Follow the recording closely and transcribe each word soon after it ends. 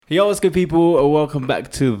Yo, what's good, people? Welcome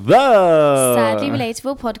back to the Sadly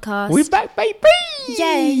Relatable podcast. We back, baby!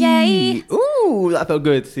 Yay! Ooh, that felt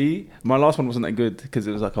good. See, my last one wasn't that good because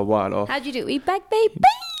it was like a while off. How'd you do? We back, baby.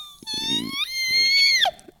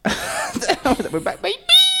 We're back, baby.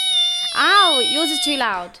 Ow, yours is too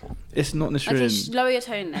loud. It's not Nashrin. Okay, lower your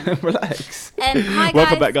tone then. Relax. Hi guys.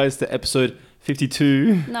 Welcome back, guys, to episode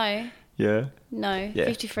 52. No. Yeah. No, Yeah.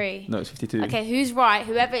 53. No, it's 52. Okay, who's right?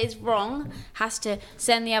 Whoever is wrong has to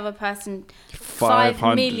send the other person 5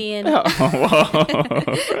 million. Oh, wow.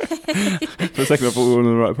 For a second, I thought we were on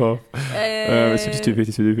the right path. It's 52,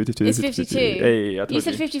 52, 52. It's 52. Hey, I told you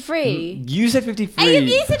said 53. You said 53. Hey,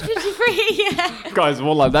 you said 53. Yeah. Guys,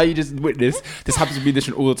 well, like, now you just witnessed. This happens to be this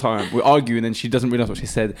all the time. We argue and then she doesn't realise what she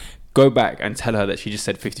said. Go back and tell her that she just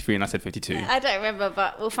said 53 and I said 52. I don't remember,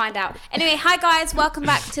 but we'll find out. Anyway, hi guys, welcome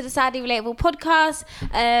back to the Sadly Relatable podcast.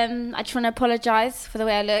 I just want to apologise for the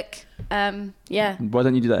way I look. Yeah. Why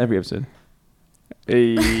don't you do that every episode?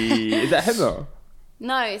 Hey, is that henna?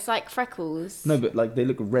 No, it's like freckles. No, but like they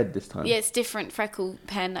look red this time. Yeah, it's different freckle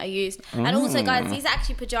pen I used. Oh. And also, guys, these are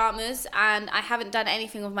actually pyjamas, and I haven't done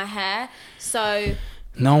anything with my hair, so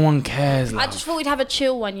no one cares. I just thought we'd have a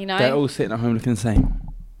chill one, you know. They're all sitting at home looking the same.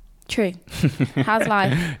 True. How's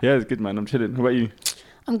life? Yeah, it's good, man. I'm chilling. How about you?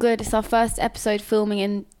 I'm good. It's our first episode filming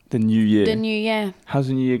in the new year. The new year. How's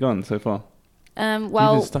the new year gone so far?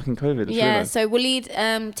 Well, you've been stuck in COVID. Yeah, so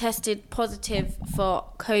Waleed tested positive for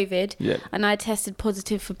COVID, and I tested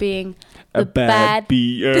positive for being a bad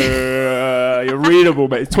bee. You're readable,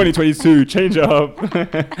 mate. It's 2022. Change it up.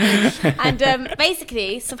 And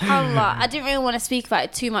basically, subhanAllah, I didn't really want to speak about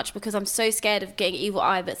it too much because I'm so scared of getting evil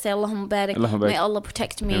eye. But say Allahumma barik, may Allah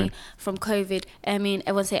protect me from COVID. Ameen.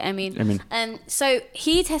 Everyone say Ameen. Ameen. And so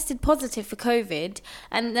he tested positive for COVID,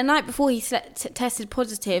 and the night before he tested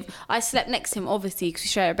positive, I slept next to him, obviously, because we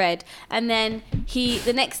share a bed. And then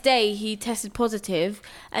the next day he tested positive,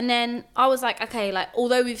 and then I was like, okay, like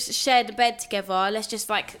although we've shared the bed together, let's just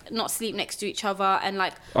like not sleep next to each other and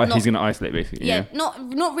like. He's gonna isolate basically. Yeah, not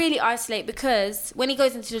really isolate, because when he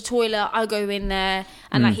goes into the toilet, I go in there,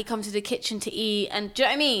 and like he comes to the kitchen to eat, and do you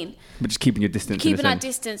know what I mean? But just keeping your distance. Keeping our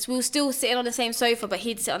distance. We were still sitting on the same sofa, but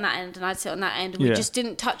he'd sit on that end and I'd sit on that end. And we just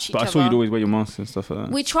didn't touch each other. But I saw you'd always wear your mask and stuff like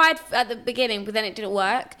that. We tried at the beginning, but then it didn't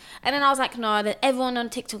work. And then I was like, no, everyone on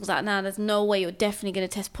TikTok was like, no, there's no way you're definitely going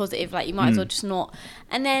to test positive. Like, you might as well just not.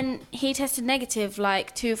 And then he tested negative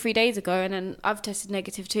like 2 or 3 days ago, and then I've tested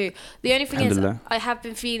negative too. The only thing is, I have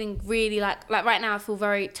been feeling really like right now I feel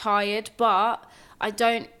very tired, but I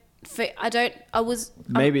was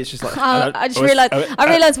maybe it's just like I just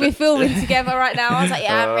realized we're filming together right now. I was like,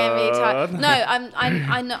 yeah, I'm really tired. No,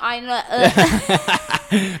 I know.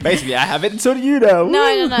 Basically, I have it, and so do you know. No,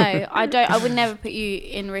 I would never put you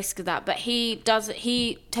in risk of that. But he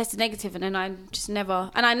tested negative, and then I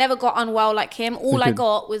never got unwell like him. All I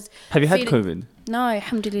got was. Have you had COVID? No,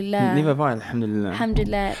 alhamdulillah. Neither have I, alhamdulillah.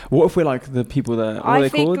 Alhamdulillah. What if we're like the people that... What are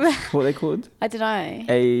they called? I don't know.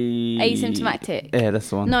 Asymptomatic. Yeah, that's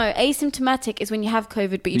the one. No, asymptomatic is when you have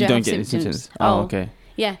COVID, but you don't have get symptoms. Any symptoms. Oh, okay.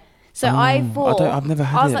 Yeah. So I thought... I've never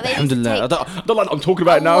had it. Like, alhamdulillah. I don't like I'm talking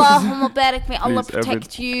about it now. Allahumma barik, may Allah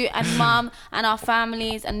protect you and mum and our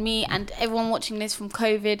families and me and everyone watching this from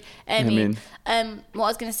COVID. I mean, what I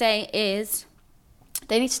was going to say is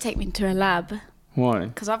they need to take me to a lab. Why?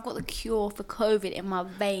 Because I've got the cure for COVID in my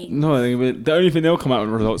veins. No, the only thing they'll come out with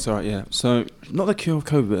results are, so not the cure of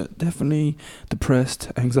COVID, definitely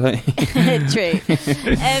depressed, anxiety. True.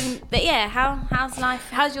 But yeah, how's life?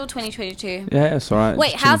 How's your 2022? Yeah, it's alright.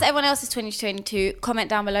 Wait, how's everyone else's 2022? Comment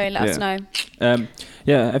down below and let us know.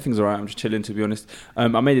 Yeah, everything's alright. I'm just chilling, to be honest. I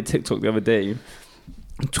made a TikTok the other day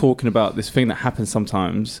talking about this thing that happens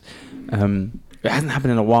sometimes. It hasn't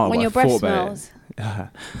happened in a while. When your breath smells.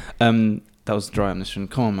 That was dry ammunition.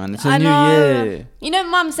 Come on, man. It's a new year. You know,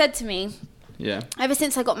 Mum said to me, yeah, ever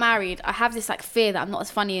since I got married, I have this like fear that I'm not as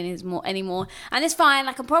funny anymore. And it's fine.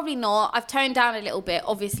 Like, I'm probably not. I've toned down a little bit,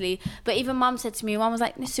 obviously. But even Mum said to me, Mum was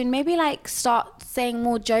like, Nisrin, maybe like start saying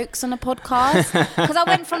more jokes on a podcast. Because I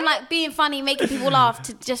went from like being funny, making people laugh,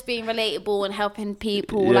 to just being relatable and helping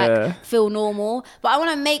people like feel normal. But I want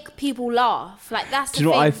to make people laugh. Like, that's the thing. Do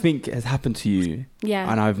you know what I think has happened to you?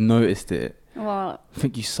 Yeah. And I've noticed it. What? I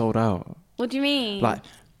think you sold out. What do you mean? Like,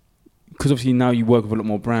 because obviously now you work with a lot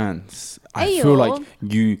more brands. I feel like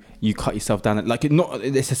you cut yourself down. Like,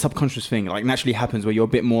 it's a subconscious thing. Like, naturally happens where you're a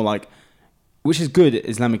bit more like, which is good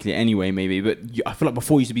Islamically anyway, maybe. But I feel like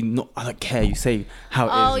before you used to be not. I don't care. You say how it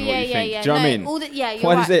is. And what you think. Do you know what I mean? You're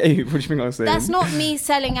Why right. do you say? What do you think I was saying? That's not me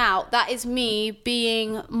selling out. That is me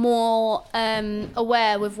being more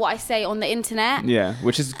aware with what I say on the internet. Yeah,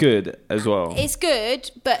 which is good as well. It's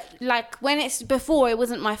good, but like when it's before, it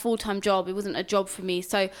wasn't my full-time job. It wasn't a job for me,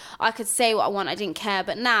 so I could say what I want. I didn't care.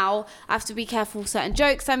 But now I have to be careful with certain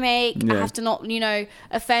jokes I make. Yeah. I have to not,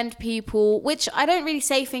 offend people. Which I don't really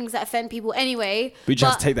say things that offend people anyway. But you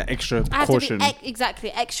just have to take that extra caution. I have to be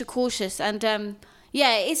exactly extra cautious, and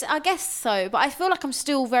I guess so. But I feel like I'm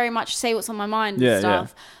still very much say what's on my mind and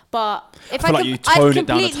stuff. Yeah. But if I feel like you tone it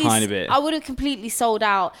down a tiny bit. I would have completely sold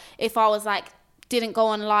out if I was like didn't go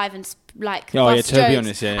on live and like to bust jokes. Be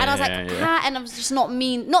honest, and I was like, and I was just not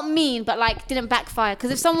mean, but like didn't backfire.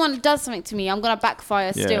 Because if someone does something to me, I'm gonna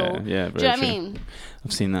backfire still. Yeah, do you know what I mean?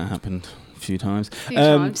 I've seen that happen a few times.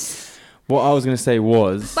 Times. What I was going to say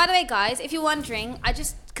was... By the way, guys, if you're wondering,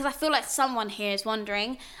 because I feel like someone here is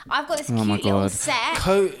wondering, I've got this cute little set.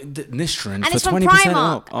 Nistrin and for it's from 20% Primark.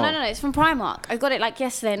 off. Oh. No, it's from Primark. I got it like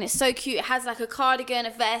yesterday and it's so cute. It has like a cardigan,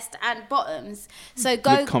 a vest and bottoms. So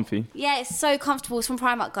go... Look comfy. Yeah, it's so comfortable. It's from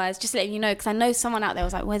Primark, guys. Just letting you know, because I know someone out there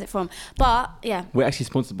was like, where's it from? But, yeah. We're actually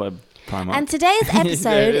sponsored by Primark. And today's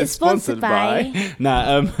episode is sponsored by...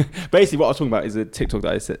 Basically what I was talking about is a TikTok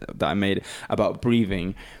that I made about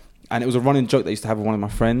breathing. And it was a running joke that I used to have with one of my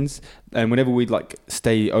friends. And whenever we'd like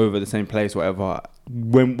stay over the same place or whatever,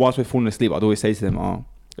 whilst we're falling asleep, I'd always say to them, "Oh,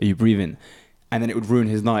 are you breathing?" And then it would ruin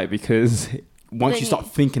his night because once you start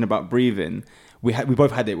thinking about breathing, we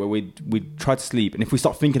both had it where we'd try to sleep, and if we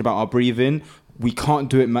start thinking about our breathing, we can't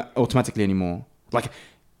do it automatically anymore. Like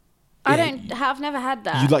I've never had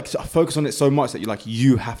that. You like focus on it so much that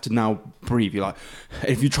you have to now breathe. You're like,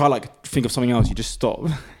 if you try like think of something else, you just stop.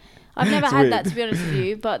 I've never had that, to be honest with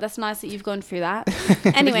you, but that's nice that you've gone through that.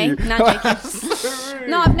 Anyway, now joking.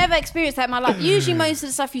 No, I've never experienced that in my life. Usually most of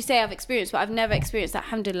the stuff you say I've experienced, but I've never experienced that,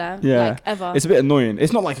 alhamdulillah, like ever. It's a bit annoying.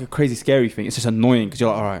 It's not like a crazy scary thing. It's just annoying because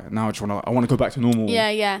you're like, all right, now I want to go back to normal.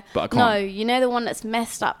 Yeah. But I can't. No, you know the one that's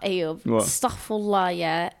messed up, Ayub? What? Astaghfirullah,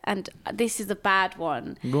 yeah. And this is a bad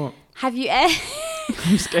one. What? Have you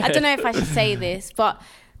I'm scared. I don't know if I should say this, but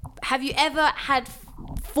have you ever had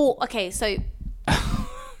okay, so...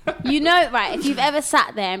 right, if you've ever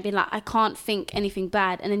sat there and been like, I can't think anything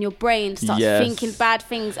bad, and then your brain starts thinking bad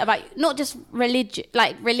things about not just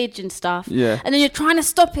religion stuff, and then you're trying to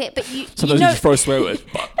stop it, but sometimes you just throw a swear word.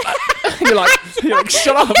 you're like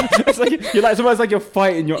shut up. It's almost like you're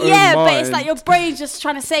fighting your own mind. But it's like your brain's just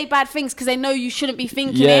trying to say bad things because they know you shouldn't be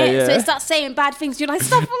thinking it, so it starts saying bad things. You're like,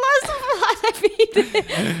 stop.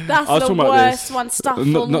 That's the worst one. Stuff.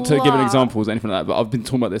 Not to give an examples or anything like that, but I've been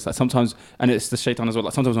talking about this like sometimes, and it's the shaitan as well.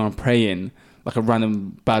 Like sometimes when I'm praying, like a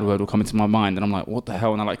random bad word will come into my mind, and I'm like, what the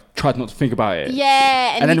hell? And I like tried not to think about it.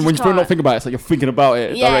 Yeah, and then when you not think about it, it's like you're thinking about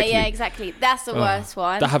it. Directly. Yeah, exactly. That's the worst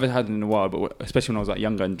one. That I haven't had in a while, but especially when I was like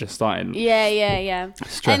younger and just starting. Yeah.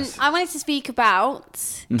 Stress. And I wanted to speak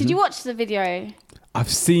about. Did you watch the video? I've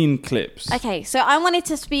seen clips. Okay, so I wanted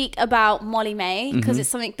to speak about Molly Mae because it's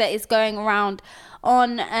something that is going around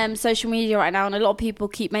on social media right now, and a lot of people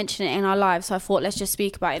keep mentioning it in our lives, so I thought let's just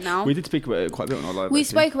speak about it now. We did speak about it quite a bit on our live. We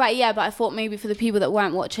spoke about it, but I thought maybe for the people that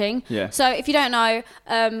weren't watching. Yeah. So if you don't know,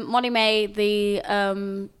 Molly Mae,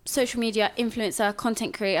 the social media influencer,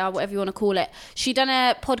 content creator, whatever you want to call it, she was on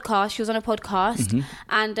a podcast,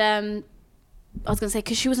 and I was going to say,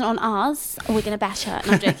 because she wasn't on ours, we're going to bash her.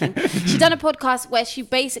 No, I'm joking. She done a podcast where she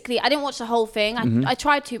basically, I didn't watch the whole thing. I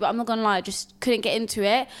tried to, but I'm not going to lie, I just couldn't get into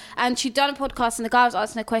it. And she'd done a podcast and the guy was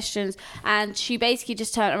asking her questions, and she basically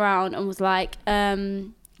just turned around and was like,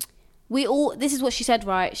 this is what she said,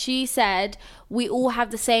 right? She said, we all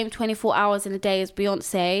have the same 24 hours in a day as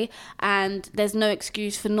Beyonce, and there's no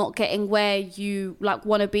excuse for not getting where you like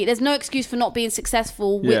want to be. There's no excuse for not being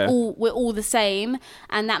successful. We're all the same,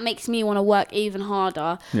 and that makes me want to work even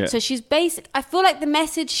harder. Yeah. So she's I feel like the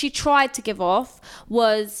message she tried to give off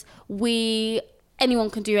was anyone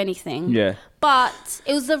can do anything. Yeah. But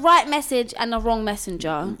it was the right message and the wrong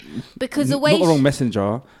messenger, because the way not the wrong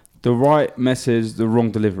messenger. The right message, the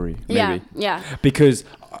wrong delivery, maybe. Yeah. Because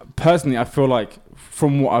personally, I feel like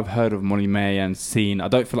from what I've heard of Molly Mae and seen, I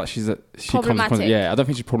don't feel like she problematic. I don't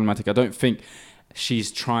think she's problematic. I don't think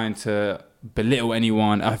she's trying to belittle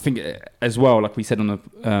anyone. I think as well, like we said on the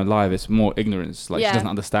live, it's more ignorance. Like she doesn't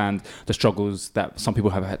understand the struggles that some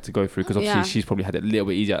people have had to go through, because obviously she's probably had it a little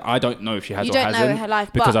bit easier. I don't know if she has or hasn't. You don't know her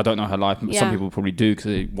life. Because I don't know her life. Some people probably do because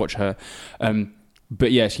they watch her.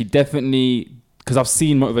 But yeah, she definitely because I've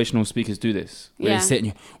seen motivational speakers do this. Where Yeah. they sit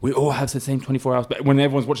and we all have the same 24 hours. But when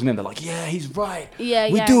everyone's watching them, they're like, yeah, he's right. Yeah,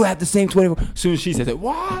 we yeah. do have the same 24. As soon as she says it,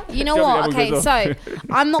 what? You know Do what? everyone Okay, goes so off.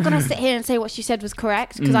 I'm not going to sit here and say what she said was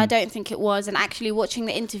correct because I don't think it was. And actually watching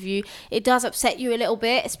the interview, it does upset you a little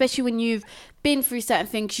bit, especially when you've been through certain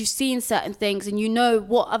things, you've seen certain things and you know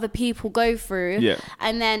what other people go through. Yeah.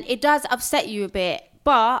 And then it does upset you a bit.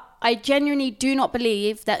 But I genuinely do not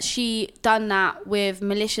believe that she done that with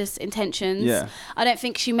malicious intentions. Yeah. I don't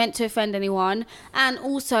think she meant to offend anyone. And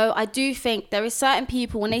also, I do think there is certain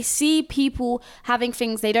people, when they see people having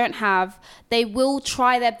things they don't have, they will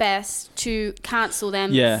try their best to cancel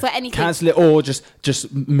them for anything. Cancel it or just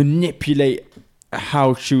manipulate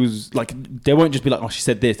how she was, like, they won't just be like, oh, she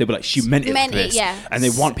said this. They'll be like, she meant it this. Yeah. And they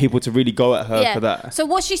want people to really go at her for that. So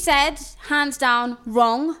what she said, hands down,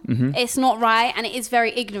 wrong. It's not right and it is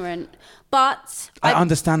very ignorant. But I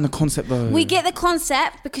understand the concept though. we get the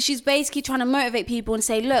concept because she's basically trying to motivate people and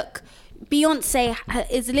say, look, Beyonce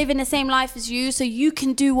is living the same life as you, so you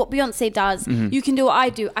can do what Beyonce does. You can do what I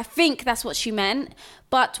do. I think that's what she meant.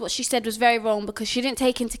 But what she said was very wrong because she didn't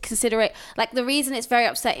take into consideration, like, the reason it's very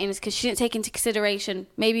upsetting is because she didn't take into consideration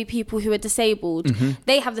maybe people who are disabled.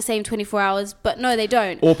 They have the same 24 hours, but no, they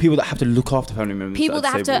don't. Or people that have to look after family members. People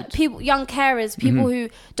that have to, young carers, people who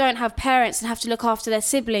don't have parents and have to look after their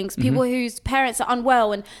siblings, people whose parents are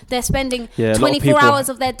unwell and they're spending 24 hours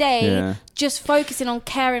of their day just focusing on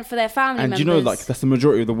caring for their family members. And you know, like, that's the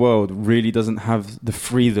majority of the world really doesn't have the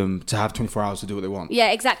freedom to have 24 hours to do what they want.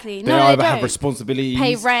 Yeah, exactly. They either have responsibilities,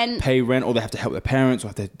 pay rent, or they have to help their parents, or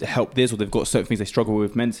have to help this, or they've got certain things they struggle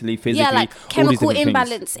with mentally, physically. Yeah, like chemical all these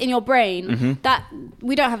imbalance in your brain. That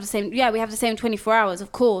we don't have the same. Yeah, we have the same 24 hours,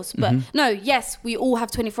 of course. But no, yes, we all have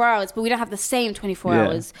 24 hours, but we don't have the same 24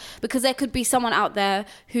 hours because there could be someone out there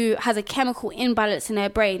who has a chemical imbalance in their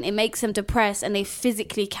brain. It makes them depressed, and they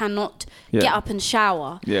physically cannot get up and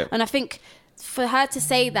shower. Yeah. And I think for her to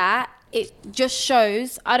say that, it just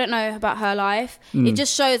shows, I don't know about her life, it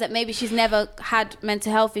just shows that maybe she's never had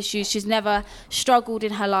mental health issues, she's never struggled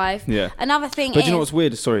in her life. Another thing But you know what's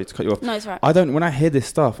weird? Sorry to cut you off. No, it's right. When I hear this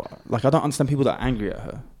stuff, like, I don't understand people that are angry at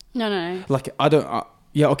her. No. Like, I don't,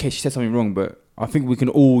 yeah, okay, she said something wrong, but I think we can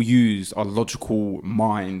all use our logical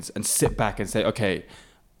minds and sit back and say, okay,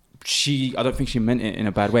 I don't think she meant it in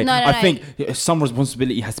a bad way. I think some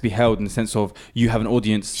responsibility has to be held in the sense of you have an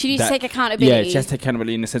audience. She needs to take accountability. Yeah, she has to take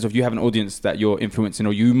accountability in the sense of you have an audience that you're influencing,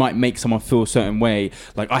 or you might make someone feel a certain way.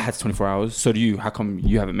 Like, I had 24 hours, so do you. How come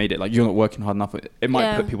you haven't made it? Like, you're not working hard enough. It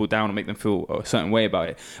might put people down and make them feel a certain way about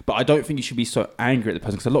it. But I don't think you should be so angry at the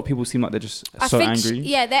person, because a lot of people seem like they're just angry.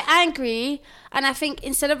 They're angry. And I think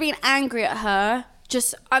instead of being angry at her,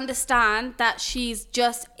 just understand that she's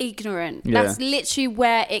just ignorant. That's literally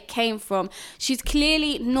where it came from. She's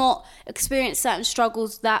clearly not experienced certain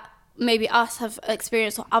struggles that maybe us have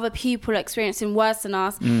experienced or other people are experiencing worse than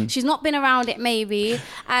us. She's not been around it maybe,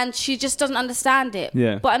 and she just doesn't understand it.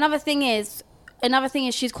 But another thing is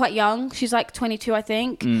she's quite young. She's like 22, I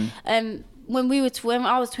think. When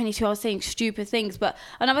I was 22, I was saying stupid things. But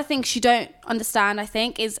another thing she don't understand, I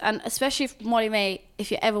think, is, and especially if Molly Mae,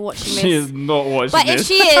 if you're ever watching this, she is not watching but this.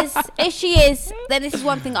 if she is, then this is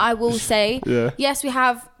one thing I will say. Yes, we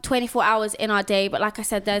have 24 hours in our day, but like I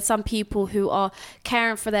said, there's some people who are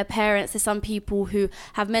caring for their parents. There's some people who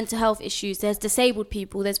have mental health issues. There's disabled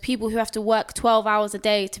people. There's people who have to work 12 hours a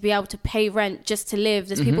day to be able to pay rent just to live.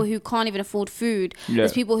 There's people who can't even afford food.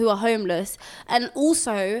 There's people who are homeless. And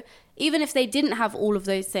also, even if they didn't have all of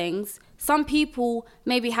those things, some people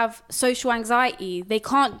maybe have social anxiety. They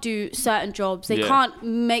can't do certain jobs. They can't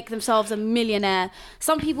make themselves a millionaire.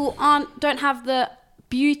 Some people don't have the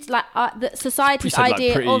beauty, like the society's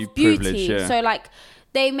idea of beauty. So like,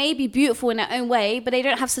 they may be beautiful in their own way, but they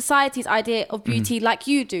don't have society's idea of beauty like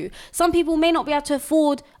you do. Some people may not be able to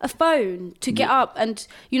afford a phone to get up and,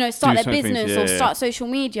 start their business or start social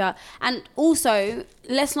media. And also,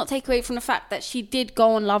 let's not take away from the fact that she did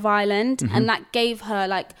go on Love Island, and that gave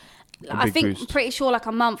her I think boost. Pretty sure like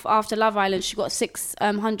a month after Love Island, she got a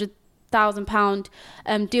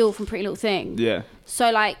 £600,000 deal from Pretty Little Thing.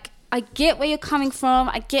 So like, I get where you're coming from.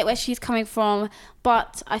 I get where she's coming from.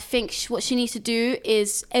 But I think what she needs to do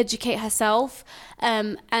is educate herself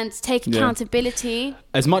and take accountability.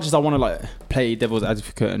 As much as I want to like play devil's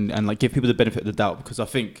advocate and like give people the benefit of the doubt, because I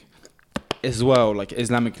think as well, like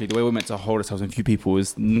Islamically, the way we're meant to hold ourselves in few people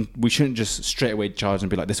is we shouldn't just straight away charge and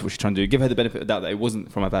be like, this is what she's trying to do. Give her the benefit of the doubt that it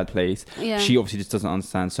wasn't from a bad place. She obviously just doesn't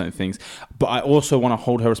understand certain things. But I also want to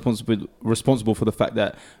hold her responsible for the fact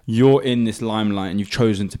that you're in this limelight and you've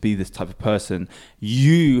chosen to be this type of person.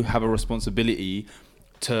 You have a responsibility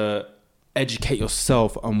to educate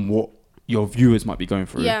yourself on what your viewers might be going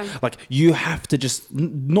through. Yeah. Like, you have to just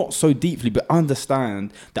not so deeply, but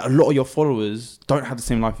understand that a lot of your followers don't have the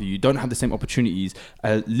same life as you, don't have the same opportunities,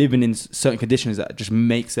 living in certain conditions that just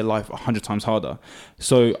makes their life 100 times harder.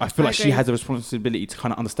 So I feel like she has a responsibility to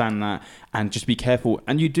kind of understand that and just be careful.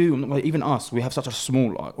 And you do, like, even us, we have such a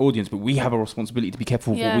small audience, but we have a responsibility to be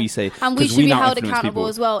careful with what we say. And we should be held accountable people.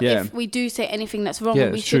 as well. If we do say anything that's wrong,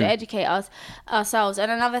 we should educate ourselves. And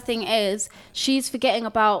another thing is, she's forgetting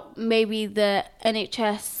about maybe the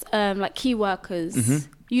NHS like key workers.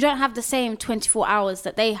 You don't have the same 24 hours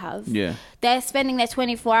that they have. They're spending their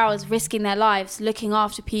 24 hours risking their lives looking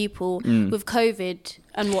after people with COVID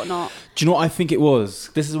and whatnot. Do you know what I think it was?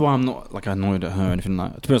 This is why I'm not like annoyed at her or anything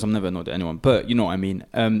like that. To be honest, I'm never annoyed at anyone, but you know what I mean.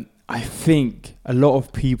 I think a lot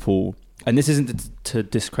of people, and this isn't to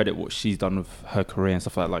discredit what she's done with her career and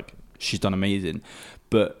stuff like that, like she's done amazing,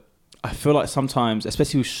 but I feel like sometimes,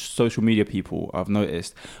 especially with social media people, I've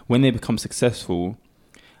noticed when they become successful,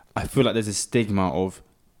 I feel like there's a stigma of,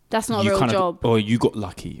 that's not a real job, or you got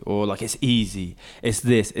lucky, or like it's easy, it's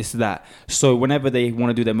this, it's that. So whenever they want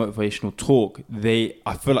to do their motivational talk,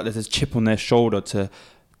 I feel like there's this chip on their shoulder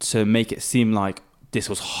to make it seem like this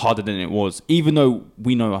was harder than it was, even though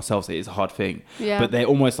we know ourselves that it's a hard thing. But they're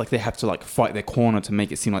almost like they have to like fight their corner to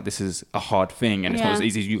make it seem like this is a hard thing and it's not as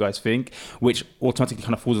easy as you guys think, which automatically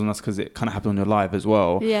kind of falls on us because it kind of happened on your live as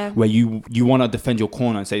well. Where you want to defend your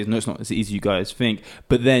corner and say, no, it's not as easy as you guys think,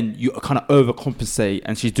 but then you kind of overcompensate,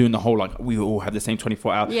 and she's doing the whole like, we all have the same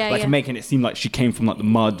 24 hours, making it seem like she came from like the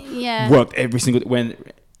mud, worked every single, when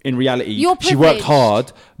in reality, she worked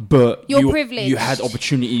hard, but you had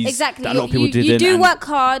opportunities that a lot of people didn't. You do work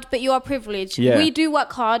hard, but you are privileged. We do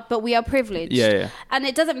work hard, but we are privileged. And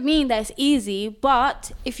it doesn't mean that it's easy,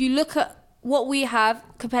 but if you look at what we have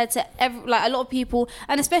compared to a lot of people,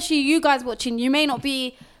 and especially you guys watching, you may not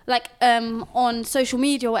be like on social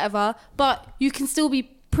media or whatever, but you can still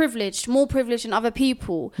be privileged, more privileged than other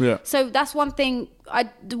people. So that's one thing.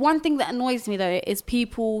 The one thing that annoys me though is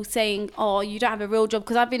people saying, oh, you don't have a real job,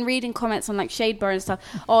 because I've been reading comments on like Shadebar and stuff,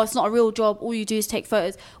 oh, it's not a real job, all you do is take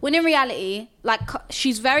photos, when in reality, like,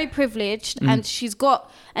 she's very privileged and she's got,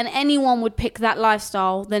 and anyone would pick that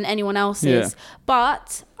lifestyle than anyone else's.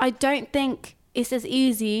 But I don't think it's as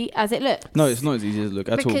easy as it looks. No, it's not as easy as it looks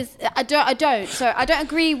at all. Because I don't. So I don't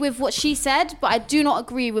agree with what she said, but I do not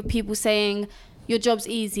agree with people saying your job's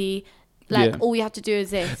easy, like all you have to do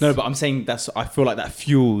is this. No, but I'm saying I feel like that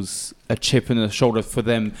fuels a chip in the shoulder for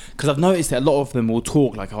them, because I've noticed that a lot of them will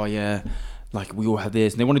talk like, oh yeah, like we all have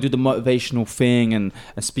this, and they want to do the motivational thing and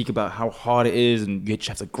speak about how hard it is and you just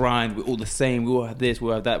have to grind, we're all the same, we all have this, we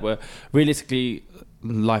all have that, where realistically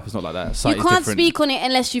life is not like that. You can't speak on it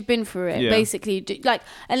unless you've been through it, basically. Like,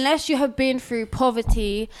 unless you have been through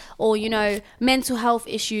poverty or, you know, mental health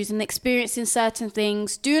issues and experiencing certain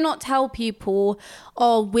things, do not tell people,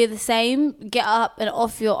 oh, we're the same, get up and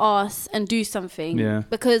off your ass and do something.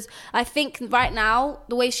 Because I think right now,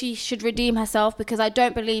 the way she should redeem herself, because I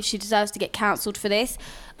don't believe she deserves to get cancelled for this,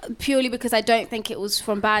 purely because I don't think it was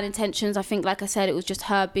from bad intentions. I think, like I said, it was just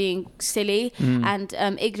her being silly and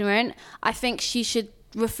ignorant. I think she should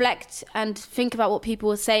reflect and think about what people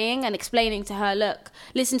were saying and explaining to her, look,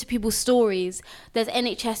 listen to people's stories. There's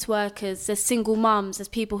NHS workers, there's single mums, there's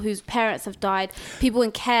people whose parents have died, people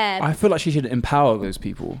in care. I feel like she should empower those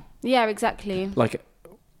people. Yeah, exactly. Like,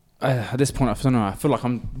 at this point, I don't know, I feel like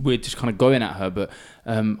we're just kind of going at her, but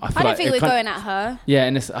I don't think we're going at her. Yeah,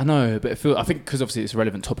 and I know, but I think because obviously it's a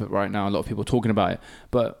relevant topic right now, a lot of people are talking about it,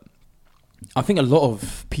 but I think a lot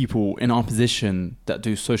of people in our position that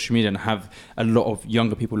do social media and have a lot of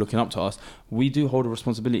younger people looking up to us, we do hold a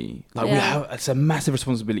responsibility. Like it's a massive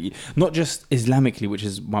responsibility, not just Islamically, which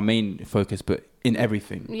is my main focus, but in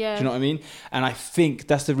everything. Do you know what I mean? And I think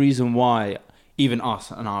that's the reason why even us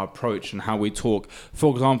and our approach and how we talk,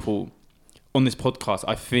 for example, on this podcast,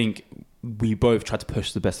 I think we both try to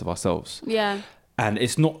push the best of ourselves. And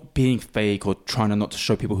it's not being fake or trying to not to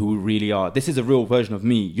show people who we really are. This is a real version of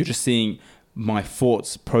me. You're just seeing my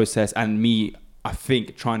thoughts process and me, I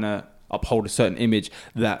think, trying to uphold a certain image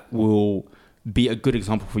that will be a good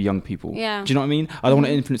example for young people. Do you know what I mean? I don't want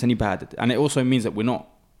to influence any bad. And it also means that we're not...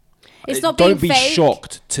 It's not being fake. Don't be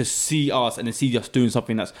shocked to see us and then see us doing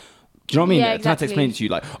something that's... Do you know what I mean? Yeah, exactly. I have to explain it to you,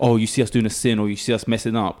 like, oh, you see us doing a sin or you see us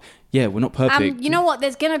messing up. Yeah, we're not perfect. You know what?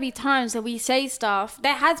 There's going to be times that we say stuff.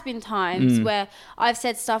 There has been times where I've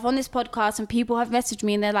said stuff on this podcast and people have messaged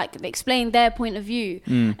me and they're like, they explain their point of view.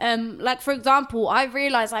 Like, for example, I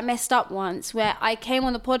realised I messed up once where I came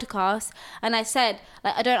on the podcast and I said,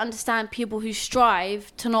 like, I don't understand people who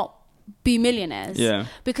strive to not be millionaires. Yeah.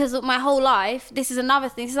 Because my whole life, this is another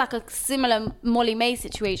thing. This is like a similar Molly Mae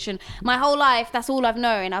situation. My whole life, that's all I've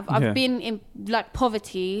known. I've been in like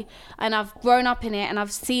poverty, and I've grown up in it, and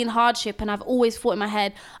I've seen hardship, and I've always thought in my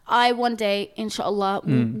head, I one day, inshallah,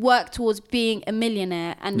 will work towards being a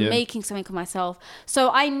millionaire and making something of myself. So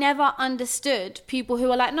I never understood people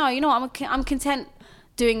who are like, no, you know what, I'm content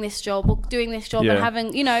doing this job and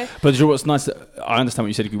having, you know. But you know what's nice, I understand what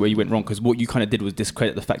you said where you went wrong, because what you kind of did was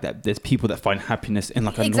discredit the fact that there's people that find happiness in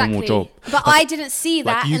like a normal job. But I didn't see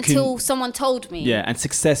that until someone told me. Yeah, and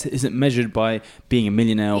success isn't measured by being a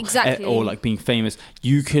millionaire or like being famous.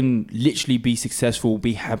 You can literally be successful,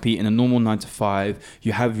 be happy in a normal 9 to 5.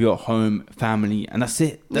 You have your home, family, and that's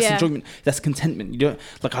it. That's enjoyment. That's contentment. You don't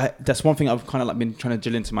that's one thing I've kind of like been trying to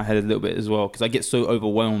drill into my head a little bit as well, because I get so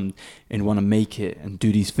overwhelmed and want to make it and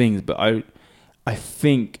do these things. But I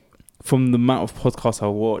think from the amount of podcasts I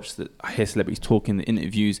watch that I hear celebrities talking, the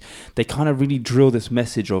interviews, they kind of really drill this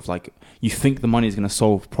message of like, you think the money is going to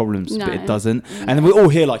solve problems, but it doesn't. And then we all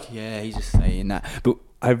hear like, yeah, he's just saying that. But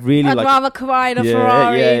I really I'd rather cry in a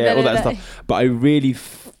Ferrari than all that stuff. But I really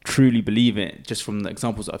truly believe it, just from the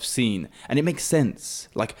examples I've seen, and it makes sense.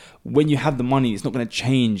 Like when you have the money, it's not going to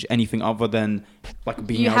change anything other than like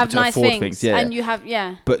being able to afford things. Yeah, and you have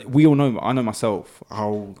But we all know. I know myself.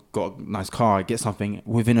 I'll got a nice car. I get something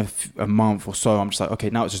within a month or so. I'm just like,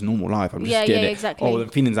 okay, now it's just normal life. I'm just getting it. Exactly. Oh,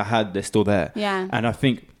 the feelings I had, they're still there. Yeah, and I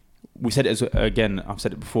think. We said it again, I've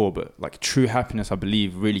said it before, but like true happiness, I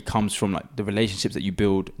believe, really comes from like the relationships that you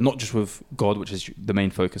build, not just with God, which is the main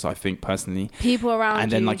focus, I think, personally. People around you.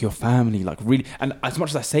 And then like your family, like really. And as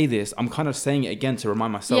much as I say this, I'm kind of saying it again to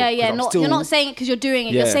remind myself. Yeah. You're not saying it because you're doing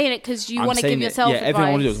it. You're saying it because you want to give yourself advice. Everything I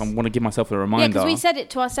want to do is I want to give myself a reminder. Yeah, because we said it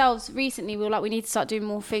to ourselves recently. We were like, we need to start doing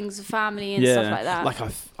more things with family and stuff like that. Like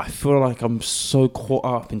I feel like I'm so caught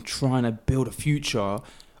up in trying to build a future,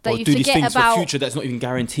 that or you do these things about, for a future that's not even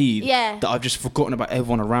guaranteed. Yeah. That I've just forgotten about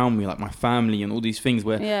everyone around me, like my family and all these things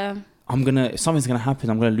where if something's gonna happen,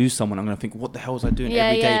 I'm gonna lose someone. I'm gonna think, what the hell was I doing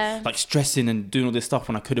every day, like stressing and doing all this stuff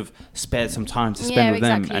when I could have spared some time to spend with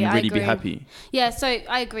them and really be happy. Yeah, so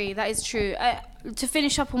I agree. That is true. To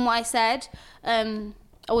finish up on what I said, I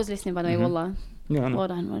was listening, by the way, wallah. Yeah, I know. Well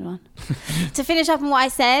done. To finish up on what I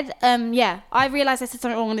said, I realised I said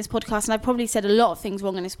something wrong on this podcast, and I probably said a lot of things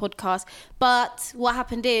wrong on this podcast. But what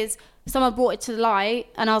happened is someone brought it to the light,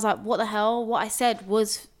 and I was like, what the hell? What I said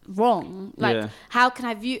was wrong. Like, how can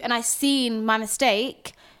I view? And I seen my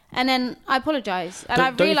mistake. And then I apologise. And I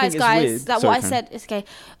realised, guys, that what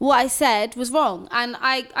I said was wrong. And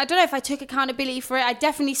I don't know if I took accountability for it. I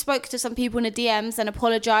definitely spoke to some people in the DMs and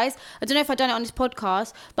apologised. I don't know if I've done it on this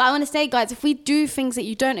podcast. But I want to say, guys, if we do things that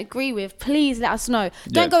you don't agree with, please let us know.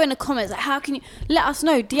 Don't go in the comments. Like, how can you... Let us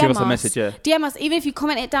know. DM us. Give us a message, DM us. Even if you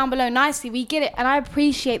comment it down below nicely, we get it. And I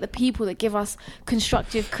appreciate the people that give us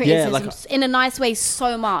constructive criticism in a nice way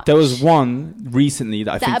so much. There was one recently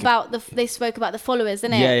that I think... They spoke about the followers,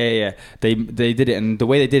 didn't it? Yeah. They did it, and the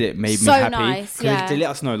way they did it made me happy. Nice, they let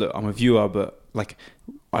us know, look, I'm a viewer, but like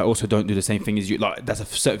I also don't do the same thing as you. Like that's a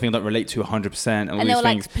certain thing I don't relate to 100%. And they were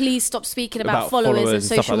like, please stop speaking about followers and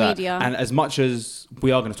social media. And as much as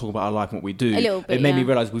we are going to talk about our life and what we do, it made me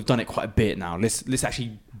realise we've done it quite a bit now. Let's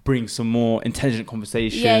actually bring some more intelligent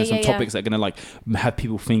conversations, some topics that are going to like have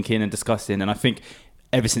people thinking and discussing. And I think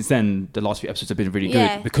ever since then, the last few episodes have been really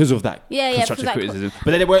good because of that constructive criticism.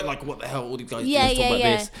 But then they weren't like, what the hell, all these guys talk about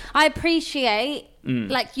this. I appreciate,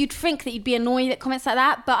 like, you'd think that you'd be annoyed at comments like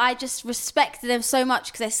that, but I just respected them so much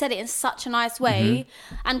because they said it in such a nice way.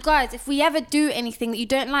 And guys, if we ever do anything that you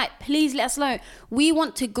don't like, please let us know. We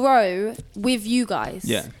want to grow with you guys.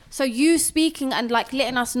 Yeah. So you speaking and like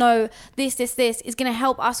letting us know this is going to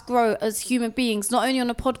help us grow as human beings, not only on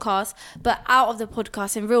the podcast, but out of the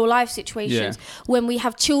podcast in real life situations when we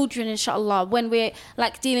have children, inshallah, when we're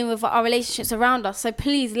like dealing with our relationships around us. So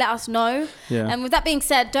please let us know. Yeah. And with that being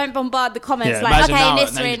said, don't bombard the comments like, okay, now you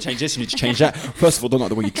need to change this, you need to change that. First of all, don't like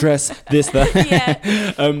the way you dress, this,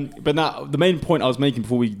 that. But now the main point I was making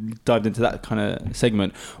before we dived into that kind of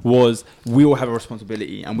segment was we all have a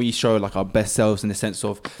responsibility and we show like our best selves in the sense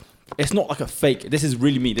of, it's not like a fake, this is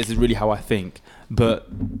really me, this is really how I think, but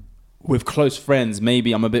with close friends,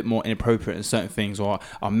 maybe I'm a bit more inappropriate in certain things, or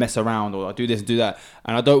I'll mess around, or I'll do this and do that,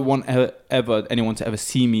 and I don't want ever anyone to ever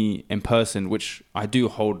see me in person, which I do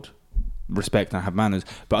hold respect and I have manners,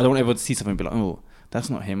 but I don't want ever to see something and be like, oh, that's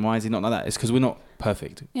not him, why is he not like that? It's because we're not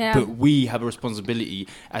perfect, but we have a responsibility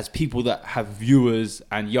as people that have viewers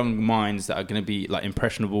and young minds that are going to be like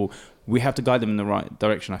impressionable. We have to guide them in the right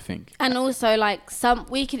direction, I think. And also, like,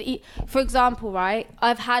 we could eat, for example, right?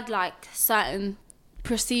 I've had like certain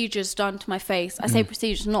procedures done to my face. I say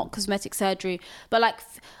procedures, not cosmetic surgery, but like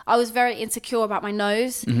I was very insecure about my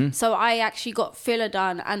nose, so I actually got filler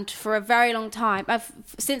done, and for a very long time,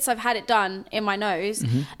 since I've had it done in my nose,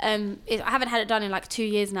 I haven't had it done in like 2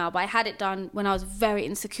 years now, but I had it done when I was very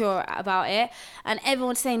insecure about it, and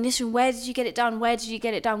everyone's saying, listen, where did you get it done? Where did you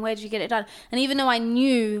get it done? Where did you get it done? And even though I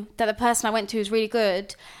knew that the person I went to was really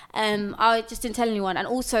good, I just didn't tell anyone. And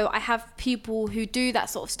also I have people who do that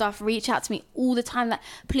sort of stuff reach out to me all the time, like,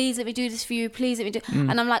 please let me do this for you, please let me do.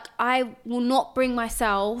 And I'm like, I will not bring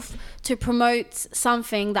myself to promote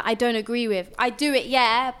something that I don't agree with. I do it,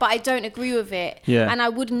 but I don't agree with it, and I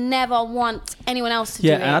would never want anyone else to do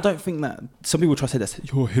it. And I don't think that some people try to say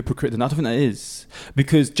that you're a hypocrite, and I don't think that is,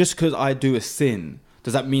 because just because I do a sin,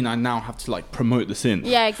 does that mean I now have to like promote the sin?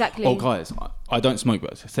 Yeah, exactly. Oh guys, I don't smoke,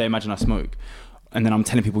 but say imagine I smoke, and then I'm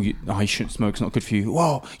telling people, you shouldn't smoke, it's not good for you.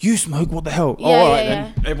 Whoa, you smoke, what the hell?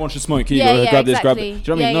 Then everyone should smoke. Here you go, grab this, grab it.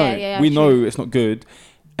 Do you know what I mean? No, we know it's not good.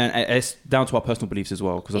 And it's down to our personal beliefs as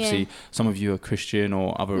well, because obviously some of you are Christian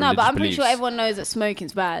or other religious beliefs. No, but I'm pretty sure everyone knows that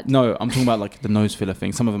smoking's bad. No, I'm talking about like the nose filler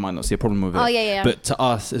thing. Some of them might not see a problem with it. But to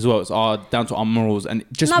us as well, it's down to our morals. And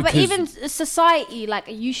just but even society, like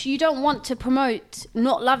you don't want to promote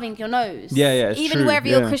not loving your nose. It's even true. Whether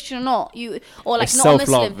you're Christian or not, or like it's not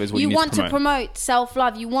self-love Muslim, is what you need want to to promote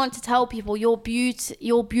self-love. You want to tell people you're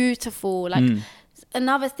beautiful. Like.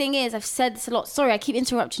 Another thing is, I've said this a lot. Sorry, I keep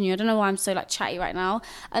interrupting you. I don't know why I'm so like chatty right now.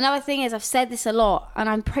 Another thing is, I've said this a lot, and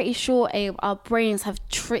I'm pretty sure our brains have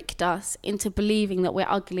tricked us into believing that we're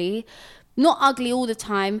ugly. Not ugly all the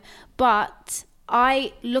time, but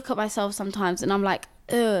I look at myself sometimes and I'm like,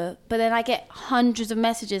 ugh. But then I get hundreds of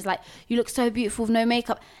messages like, you look so beautiful with no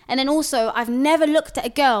makeup. And then also, I've never looked at a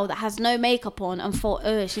girl that has no makeup on and thought,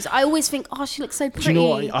 ugh. I always think, oh, she looks so pretty. Do you know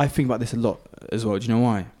what? I think about this a lot as well. Do you know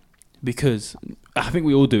why? Because I think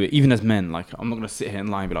we all do it, even as men. Like, I'm not going to sit here and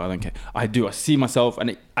lie and be like, I don't care. I do. I see myself,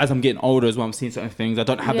 and as I'm getting older as well, I'm seeing certain things. I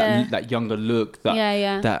don't have that younger look.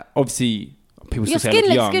 That obviously people still say I look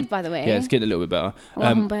young. Your skin looks good, by the way. Yeah, it's getting a little bit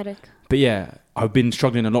better. But yeah, I've been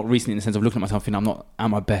struggling a lot recently in the sense of looking at myself and I'm not at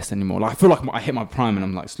my best anymore. Like, I feel like I hit my prime and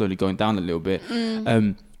I'm like slowly going down a little bit.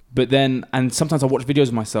 But then, and sometimes I watch videos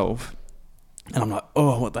of myself and I'm like,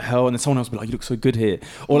 oh, what the hell? And then someone else will be like, you look so good here.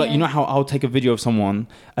 Or like, you know how I'll take a video of someone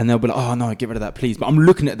and they'll be like, oh no, get rid of that, please. But I'm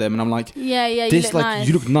looking at them and I'm like, this, you look like, nice.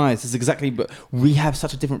 You look nice. This is exactly, but we have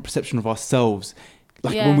such a different perception of ourselves.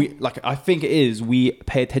 Like when we, like, I think it is, we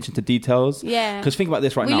pay attention to details. Yeah. Because think about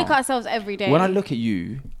this now. We look at ourselves every day. When I look at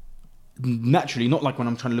you, naturally, not like when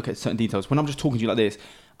I'm trying to look at certain details, when I'm just talking to you like this,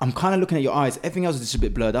 I'm kind of looking at your eyes. Everything else is just a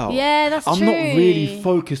bit blurred out. Yeah, that's true. I'm not really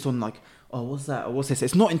focused on like, oh, what's that? Or what's this?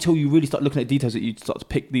 It's not until you really start looking at details that you start to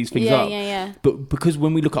pick these things up. Yeah. But because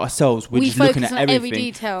when we look at ourselves, we're just looking at everything. Every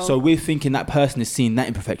detail. So we're thinking that person is seeing that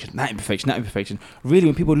imperfection, that imperfection, that imperfection. Really,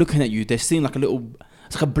 when people are looking at you, they're seeing like a little...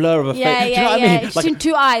 It's like a blur of a face. Do you know what I mean? It's like,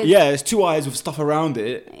 two eyes. Yeah, it's two eyes with stuff around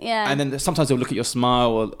it. Yeah. And then sometimes they'll look at your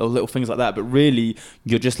smile or little things like that. But really,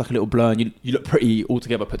 you're just like a little blur and you look pretty all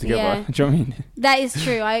together, put together. Yeah. Do you know what I mean? That is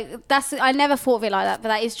true. I never thought of it like that, but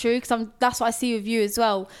that is true because that's what I see with you as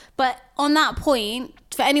well. But on that point,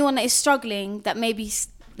 for anyone that is struggling, that maybe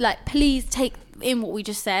like, please take in what we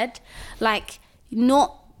just said. Like,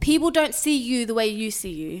 people don't see you the way you see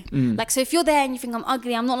you. Like, so if you're there and you think I'm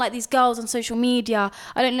ugly, I'm not like these girls on social media,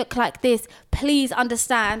 I don't look like this, please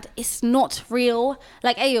understand it's not real.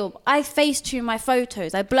 Like, Ayob, I Facetune my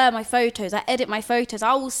photos, I blur my photos, I edit my photos.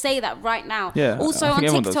 I will say that right now. Yeah, also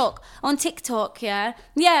on TikTok, yeah,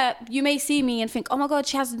 you may see me and think, oh my God,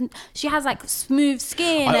 she has like smooth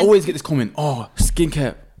skin. I always get this comment, oh,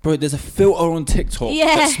 skincare. Bro, there's a filter on TikTok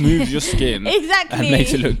that smooths your skin. Exactly. And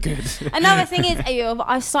makes it look good. Another thing is, Ayob,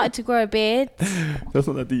 I've started to grow a beard. That's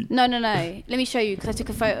not that deep. No. Let me show you because I took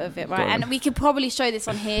a photo of it, right? And we could probably show this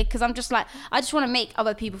on here because I'm just like, I just want to make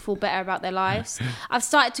other people feel better about their lives. I've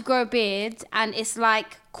started to grow a beard and it's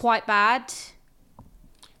like quite bad.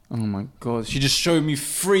 Oh my God, she just showed me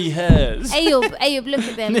 3 hairs. Ayob, look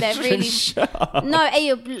at them. They're really... No,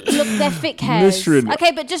 Ayob, look, they're thick hairs.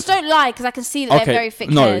 Okay, but just don't lie because I can see that they're very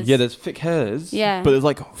thick hairs. Yeah, there's thick hairs. Yeah. But there's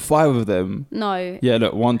like 5 of them. No. Yeah,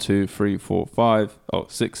 look, 1, 2, 3, 4, 5. Oh,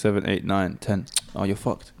 6, 7, 8, 9, 10. Oh, you're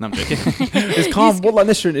fucked. No, I'm joking. It's calm. What like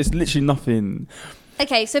Nisrin? It's literally nothing.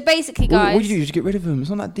 Okay, so basically, guys... What do you do? You just get rid of them. It's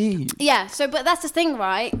not that deep. Yeah, but that's the thing,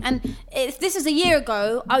 right? And if this was a year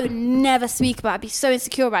ago, I would never speak about it. I'd be so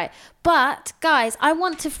insecure about it. But, guys, I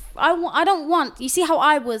don't want... You see how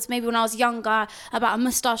I was maybe when I was younger about a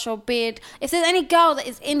moustache or a beard? If there's any girl that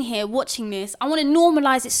is in here watching this, I want to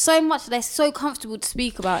normalise it so much that they're so comfortable to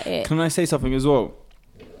speak about it. Can I say something as well?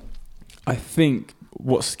 I think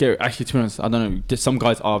what's scary, actually, to be honest, I don't know. Some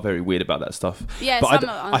guys are very weird about that stuff. Yeah, but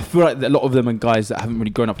I feel like a lot of them are guys that haven't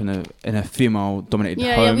really grown up in a female-dominated home.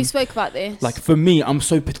 Yeah, we spoke about this. Like for me, I'm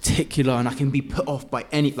so particular, and I can be put off by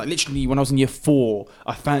any. Like literally, when I was in year 4,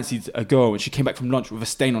 I fancied a girl, and she came back from lunch with a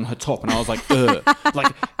stain on her top, and I was like, ugh.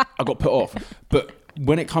 Like I got put off. But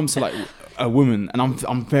when it comes to like a woman, and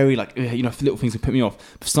I'm very like, you know, little things that put me off.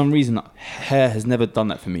 For some reason, hair has never done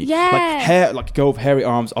that for me. Yeah. Like hair, like a girl with hairy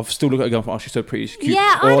arms, I've still looked at a girl and thought, oh, she's so pretty, she's cute.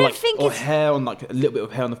 Yeah, or I don't like, think or it's... hair on like a little bit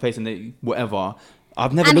of hair on the face and they, whatever.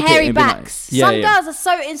 I've never and looked at it hairy and been backs. like, yeah, Some yeah. girls are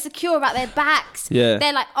so insecure about their backs. Yeah.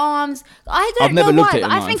 They're like arms. I I've don't never know looked why, at it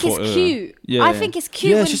but and I think thought, it's cute. Yeah, I think it's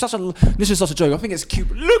cute. Yeah, when... this is such a joke. I think it's cute.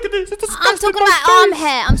 But look at this. It's I'm talking about arm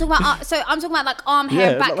hair. I'm talking about like arm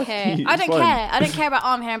hair and back like, hair. it's I don't fine. care. I don't care about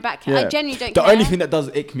arm hair and back hair. I genuinely don't the care. only thing that does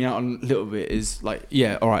ick me out a little bit is like,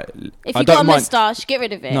 yeah, all right. If I you don't got a mind. moustache, get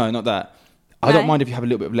rid of it. No, not that. I No? don't mind if you have a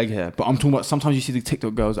little bit of leg hair, but I'm talking about sometimes you see the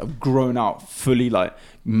TikTok girls that have grown out fully like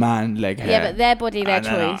man leg hair. Yeah, but their body, their And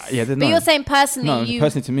then, choice. yeah, but no. you're saying personally, No, you...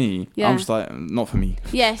 personally to me, Yeah. I'm just like, not for me.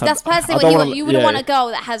 Yes, that's I personally don't what wanna- you wouldn't yeah. want a girl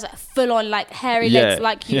that has full on like hairy legs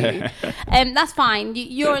like you. Yeah. That's fine.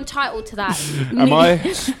 You're entitled to that. Am I?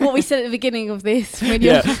 What we said at the beginning of this. When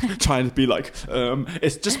you're... Yeah, trying to be like,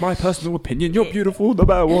 it's just my personal opinion. You're beautiful, no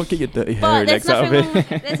matter what. Get your dirty hairy But there's legs out of nothing,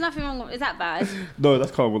 it. wrong, there's nothing wrong with... Is that bad? No,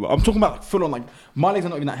 that's kind of. I'm talking about like, full on like my legs are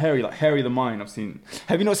not even that hairy. Like hairy than mine. I've seen.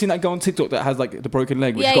 Have you not seen that girl on TikTok that has like the broken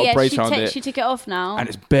leg, which Yeah, got a yeah. brace around it, She took it off now. and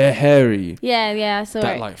it's bare hairy. Yeah. So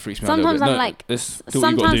That like freaks me out a sometimes little I'm bit. like, No, this- do what you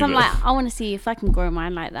gotta sometimes do, I'm but- like, I want to see if I can grow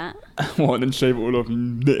mine like that. What, and then shave it all off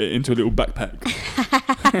and knit it into a little backpack.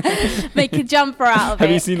 Make a jumper out of Have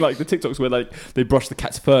it. you seen like the TikToks where like they brush the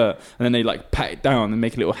cat's fur and then they like pat it down and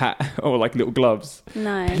make a little hat or like little gloves?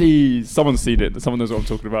 No. Please, someone's seen it. Someone knows what I'm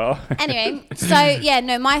talking about. Anyway, so yeah,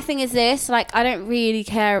 no, my thing is this, like, I don't really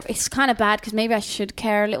care. It's kind of bad because maybe I should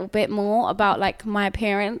care a little bit more about like my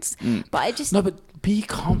appearance, but I just No, but be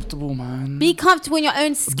comfortable, man. be comfortable in your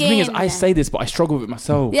own The skin. thing is, I say this, but I struggle with it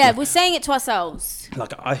myself. Yeah, we're saying it to ourselves.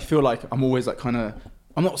 Like I feel like I'm always like kind of.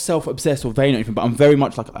 I'm not self-obsessed or vain or anything, but I'm very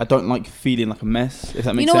much like I don't like feeling like a mess. If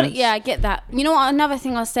that makes You know sense. what? Yeah, I get that. You know what? Another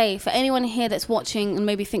thing I'll say for anyone here that's watching and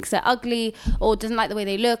maybe thinks they're ugly or doesn't like the way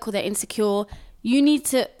they look or they're insecure, you need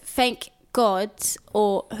to thank God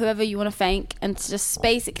or whoever you want to thank and to just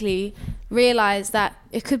basically realize that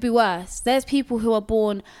it could be worse. There's people who are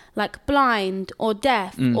born like blind or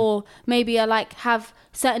deaf or maybe are like have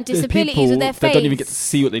certain There's disabilities people with their face. that don't even get to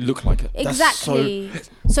see what they look like. Exactly.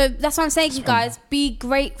 So that's what I'm saying, you guys. Be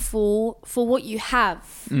grateful for what you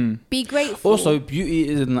have. Be grateful. Also, beauty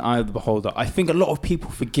is in the eye of the beholder. I think a lot of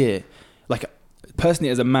people forget. Like, personally,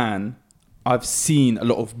 as a man, I've seen a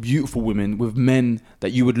lot of beautiful women with men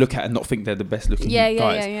that you would look at and not think they're the best looking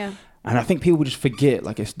guys. Yeah. And I think people just forget,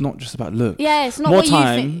 like, it's not just about looks. Yeah, it's not More what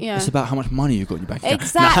time, you think. Yeah. it's about how much money you've got in your bank account.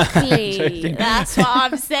 Exactly. That's what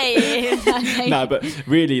I'm saying. No, but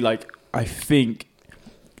really, like, I think,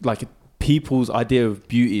 like, people's idea of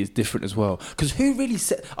beauty is different as well. Because who really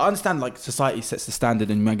set... I understand, like, society sets the standard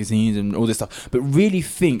in magazines and all this stuff, but really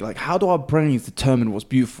think, like, how do our brains determine what's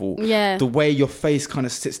beautiful? Yeah. The way your face kind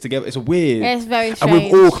of sits together. It's weird. It's very And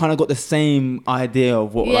strange. we've all kind of got the same idea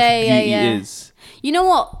of what like, beauty is. You know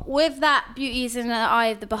what? With that, beauty is in the eye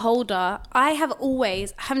of the beholder. I have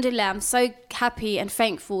always, alhamdulillah, I'm so happy and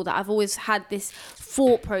thankful that I've always had this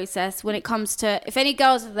thought process when it comes to, if any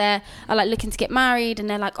girls are there are like looking to get married and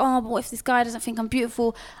they're like, oh, but what if this guy doesn't think I'm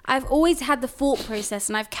beautiful? I've always had the thought process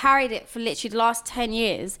and I've carried it for literally the last 10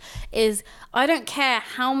 years is I don't care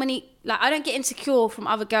how many, like, I don't get insecure from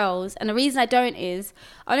other girls. And the reason I don't is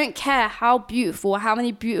I don't care how beautiful, how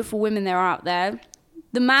many beautiful women there are out there.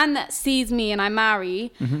 The man that sees me and I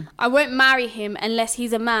marry, I won't marry him unless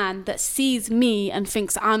he's a man that sees me and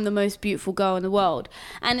thinks I'm the most beautiful girl in the world.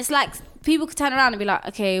 And it's like, people could turn around and be like,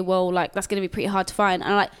 okay, well, like, that's going to be pretty hard to find.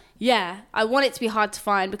 And I'm like, yeah, I want it to be hard to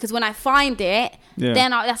find because when I find it,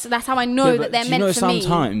 then that's how I know that they're meant for me.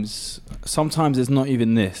 Sometimes it's not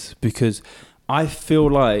even this, because I feel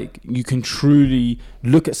like you can truly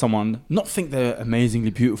look at someone, not think they're amazingly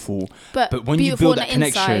beautiful, but when you build that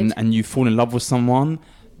connection and you fall in love with someone,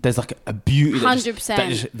 there's like a beauty that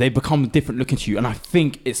 100%. they become different looking to you. And I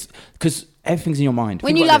think it's because everything's in your mind.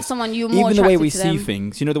 When Think you about love this. someone, you're more even the way we attracted to see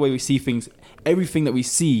them. things, the way we see things, everything that we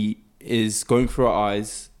see is going through our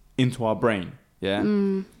eyes into our brain. Yeah.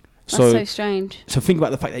 That's so strange. So think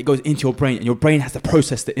about the fact that it goes into your brain and your brain has to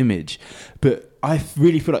process the image. But I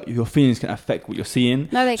really feel like your feelings can affect what you're seeing.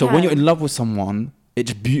 No, they so can. when you're in love with someone, it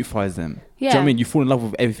just beautifies them. Yeah. Do you know what I mean? You fall in love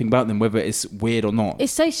with everything about them, whether it's weird or not.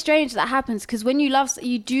 It's so strange that happens because when you love,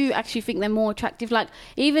 you do actually think they're more attractive. Like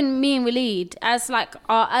even me and Waleed, as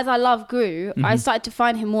our love grew, I started to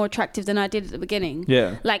find him more attractive than I did at the beginning.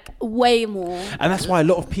 Yeah. Like way more. And that's why there's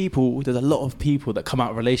a lot of people that come out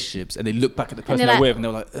of relationships and they look back at the person they're like, with and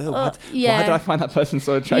they're like, oh, why did I find that person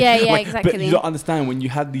so attractive? Yeah, exactly. But you don't understand when you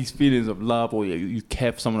have these feelings of love or you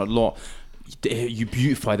care for someone a lot, you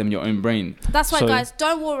beautify them in your own brain. That's why, guys,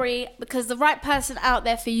 don't worry, because the right person out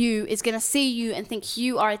there for you is going to see you and think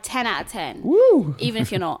you are a 10 out of 10. Woo! Even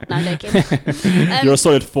if you're not. No, I'm joking. You're a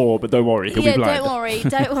solid 4, but don't worry, he'll be blind.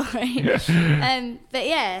 Don't worry. But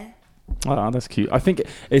yeah. Oh, that's cute. I think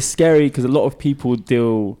it's scary because a lot of people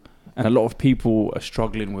are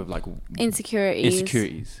struggling with like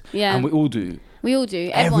insecurities. Yeah. And we all do.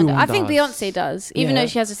 Everyone does. I think does. Beyonce does, even though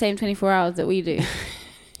she has the same 24 hours that we do.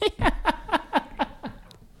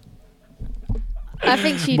 I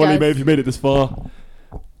think she Molly does. Mae, if you made it this far.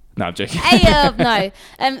 No, I'm joking. No.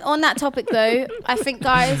 On that topic though, I think,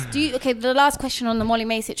 guys, the last question on the Molly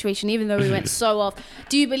Mae situation, even though we went so off,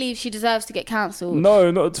 do you believe she deserves to get cancelled?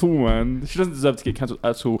 No, not at all, man. She doesn't deserve to get cancelled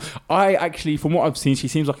at all. I actually, from what I've seen, she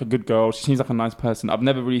seems like a good girl. She seems like a nice person. I've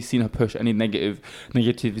never really seen her push any negativity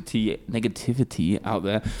out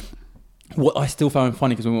there. What I still found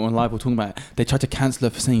funny, because when we were on live, we were talking about it, they tried to cancel her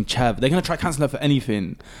for saying chav. They're going to try to cancel her for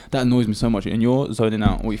anything. That annoys me so much. And you're zoning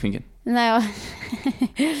out. What are you thinking? No.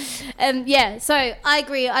 So I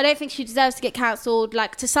agree. I don't think she deserves to get cancelled.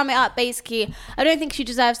 Like, to sum it up, basically, I don't think she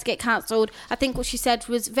deserves to get cancelled. I think what she said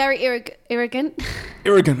was very arrogant.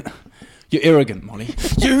 Arrogant. You're arrogant, Molly.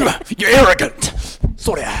 You're arrogant.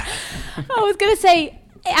 Sorry. I was going to say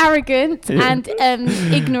arrogant and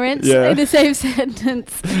ignorant in the same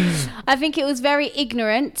sentence. I think it was very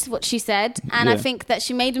ignorant what she said, and I think that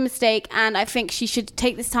she made a mistake, and I think she should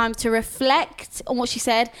take this time to reflect on what she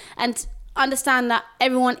said and understand that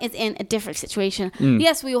everyone is in a different situation.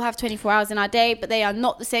 Yes, we all have 24 hours in our day, but they are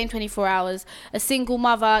not the same 24 hours. A single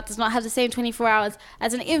mother does not have the same 24 hours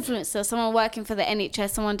as an influencer. Someone working for the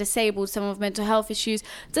NHS, someone disabled, someone with mental health issues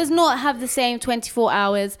does not have the same 24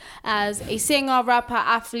 hours as a singer, rapper,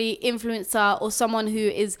 athlete, influencer, or someone who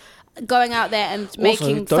is going out there and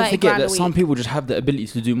making 30 don't forget grand that a week. some people just have the ability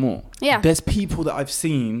to do more. Yeah. There's people that I've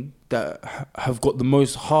seen that have got the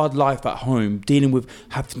most hard life at home, dealing with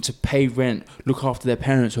having to pay rent, look after their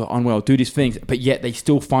parents who are unwell, do these things, but yet they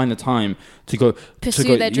still find the time to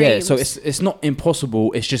pursue their dreams. Yeah, so it's not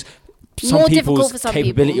impossible. It's just More some difficult people's for some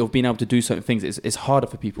capability people. of being able to do certain things is harder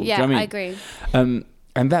for people. Yeah, do you know what I agree. mean?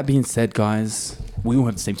 And that being said, guys, we all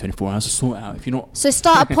have the same 24 hours to sort it out. If you're not... So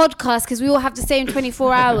start a podcast because we all have the same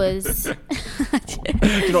 24 hours.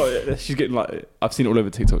 You know, she's getting like... I've seen it all over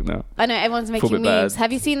TikTok now. I know, everyone's making memes.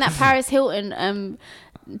 Have you seen that Paris Hilton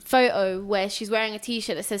photo where she's wearing a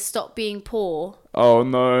t-shirt that says "Stop being poor"? Oh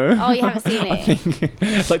no! Oh, you haven't seen it?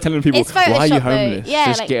 It's like telling people, it's Photoshop, why are you homeless? Though. Yeah,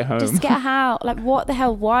 just get home. Just get out. Like, what the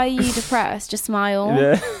hell? Why are you depressed? Just smile.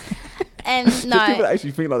 Yeah. And no, There's people that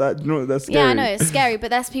actually think like that. You know, that's scary. Yeah, I know it's scary,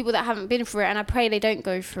 but that's people that haven't been through it, and I pray they don't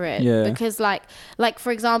go through it. Yeah. Because like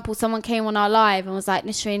for example, someone came on our live and was like,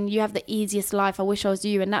 "Nisrin, you have the easiest life. I wish I was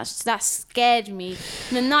you," and that scared me.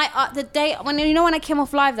 And the day when I came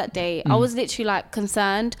off live that day, I was literally like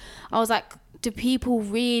concerned. I was like, do people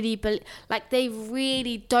really they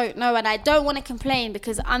really don't know? And I don't want to complain,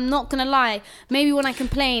 because I'm not gonna lie, maybe when I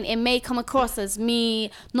complain it may come across as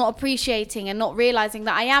me not appreciating and not realizing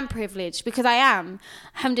that I am privileged, because I am,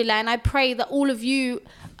 alhamdulillah. And I pray that all of you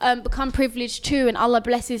become privileged too, and Allah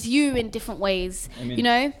blesses you in different ways. Amen. You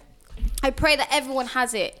know, I pray that everyone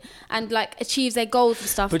has it and like achieves their goals and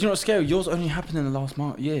stuff. But you know what's scary? Yours only happened in the last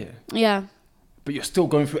year. Yeah. But you're still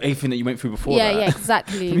going through everything that you went through before that. Yeah,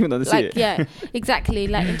 exactly. Yeah, exactly.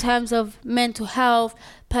 Like in terms of mental health,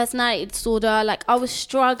 personality disorder, like I was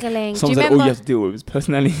struggling. Someone said all you have to deal with is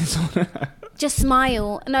personality disorder. Just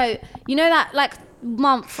smile. No, you know that like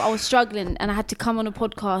month I was struggling and I had to come on a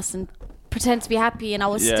podcast and pretend to be happy, and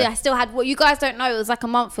I still had what you guys don't know. It was like a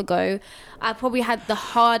month ago. I probably had the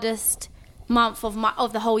hardest month of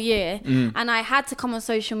the whole year, and I had to come on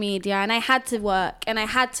social media, and I had to work, and I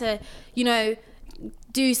had to, you know,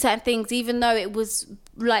 do certain things, even though it was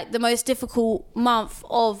like the most difficult month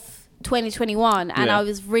of 2021, and I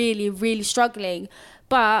was really, really struggling.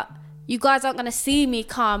 But you guys aren't gonna see me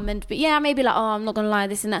come and maybe like, oh, I'm not gonna lie,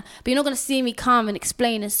 this and that, but you're not gonna see me come and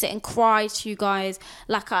explain and sit and cry to you guys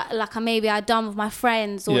like I maybe I've done with my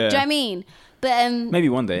friends, or do you know what I mean? But maybe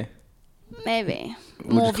one day, maybe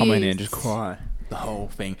we'll just come in here and just cry the whole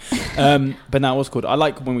thing. But now what's called, I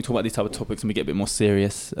like when we talk about these type of topics and we get a bit more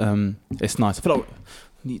serious. It's nice. I feel like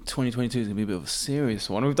 2022 is gonna be a bit of a serious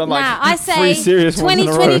one. We've done I say 3 serious ones in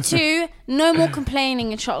a row. 2022, no more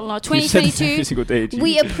complaining, inshallah. You said this 2022, every single day, G.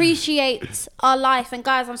 we appreciate our life. And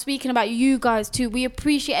guys, I'm speaking about you guys too. We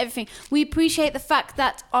appreciate everything. We appreciate the fact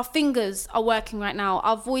that our fingers are working right now.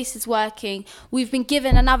 Our voice is working. We've been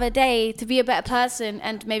given another day to be a better person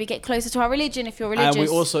and maybe get closer to our religion if you're religious. And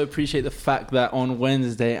we also appreciate the fact that on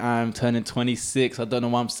Wednesday I'm turning 26. I don't know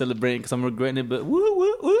why I'm celebrating because I'm regretting it, but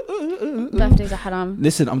Birthdays are haram.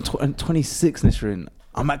 Listen, I'm 26, Nisrin.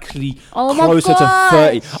 I'm actually Oh my closer to God.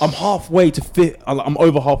 30. I'm halfway to 50. I'm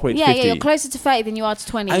over halfway to 50. Yeah, you're closer to 30 than you are to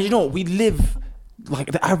 20. And you know what? We live,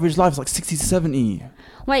 like, the average life is like 60 to 70.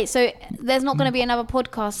 Wait, so there's not going to be another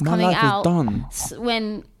podcast My coming life out is done.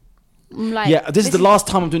 when, like... Yeah, this is the last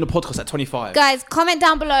time I'm doing a podcast at 25. Guys, comment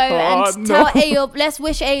down below and no. tell Ayub, let's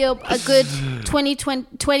wish Ayub a good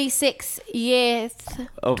 26 years.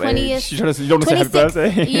 Oh, 20 age. years. You don't want to say happy 26th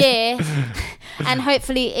birthday? year. And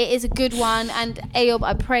hopefully it is a good one. And Ayub,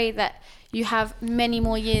 I pray that you have many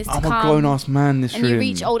more years to I'm come. a grown-ass man, Nisrin. And you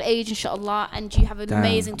reach old age, inshallah, and you have an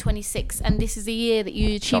amazing 26. And this is the year that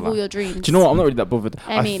you achieve all your dreams. Do you know what? I'm not really that bothered.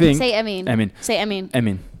 Ameen. I think... Say Ameen. Ameen. Say Ameen.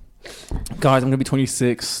 Ameen. Guys, I'm going to be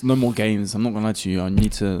 26. No more games. I'm not going to lie to you. I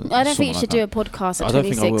need to... I don't think you should do a podcast at I don't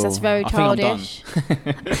think I 26. That's will. very I think I'm done.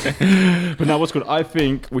 childish. But now what's good? I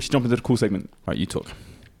think we should jump into the cool segment. Right, you talk.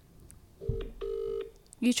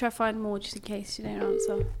 You try find more just in case you don't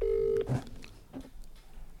answer.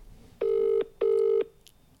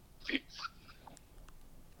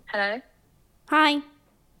 Hello. Hi.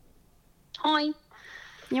 Hi.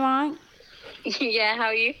 You alright? Yeah, how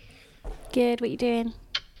are you? Good. What you doing?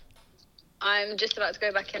 I'm just about to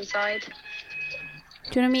go back inside. Do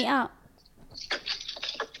you want to meet up?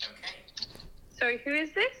 Sorry, who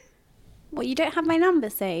is this? What, you don't have my number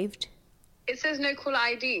saved? It says no caller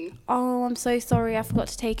ID. Oh, I'm so sorry. I forgot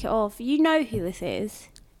to take it off. You know who this is.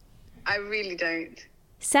 I really don't.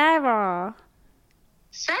 Sarah.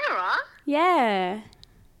 Sarah? Yeah.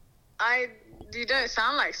 You don't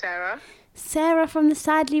sound like Sarah. Sarah from the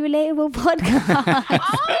Sadly Relatable podcast.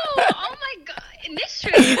 Oh my god. In this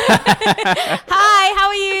street. Hi, how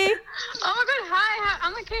are you? Oh my god, hi.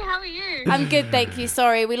 I'm okay, how are you? I'm good, thank you.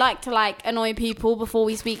 Sorry, we like to annoy people before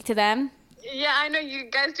we speak to them. Yeah, I know you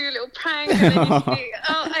guys do a little prank and then you speak.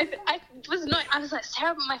 I was like,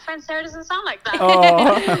 Sarah, but my friend Sarah doesn't sound like that.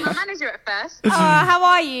 Oh. My manager at first. Oh, how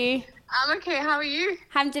are you? I'm okay, how are you?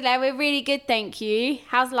 Alhamdulillah, we're really good, thank you.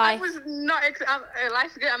 How's life? I was not.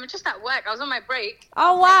 Life's good. I'm just at work. I was on my break.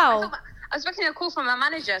 Oh, wow. I was expecting a call from my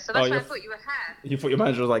manager, so that's why I you're- thought you were here. You thought your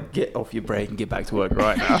manager was like, get off your break and get back to work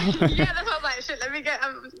right now. Yeah, that's what I was like. Shit, let me get.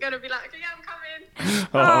 I'm gonna be like, okay, yeah, I'm coming.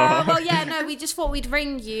 Oh, well, yeah, no, we just thought we'd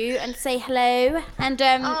ring you and say hello. And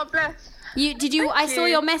Oh, bless. I saw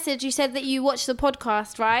you. your message. You said that you watched the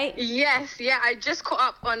podcast, right? Yes, yeah. I just caught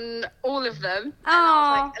up on all of them. And I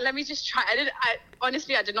Aw. was like, let me just try.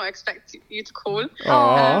 Honestly, I did not expect you to call.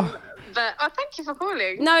 Aw. But thank you for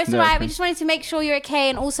calling. No, it's No, alright. okay. We just wanted to make sure you're okay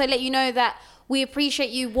and also let you know that we appreciate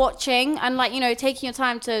you watching and taking your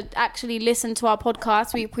time to actually listen to our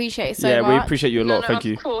podcast. We appreciate it so much. We appreciate you a lot. Thank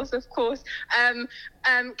you. Of course.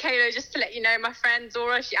 Kayla, just to let you know, my friend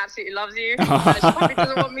Zora, she absolutely loves you. She probably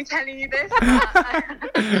doesn't want me telling you this.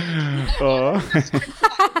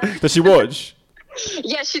 Does she watch?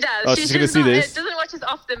 Yeah, she does. Oh, she's gonna see this. Doesn't watch us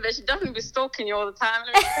often, but she definitely be stalking you all the time.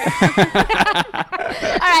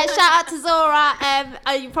 Alright, shout out to Zora.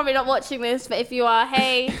 You're probably not watching this, but if you are,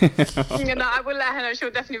 hey. I will let her know.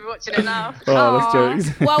 She'll definitely be watching it now. Oh, that's Aw.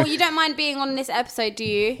 jokes. Well, you don't mind being on this episode, do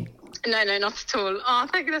you? No, not at all. Oh,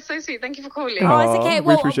 thank you. That's so sweet. Thank you for calling. Oh, it's Aw, okay. we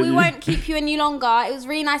Well, appreciate we you. won't keep you any longer. It was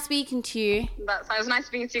really nice speaking to you. That was nice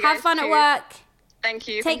speaking to you guys. Have fun too. at work. Thank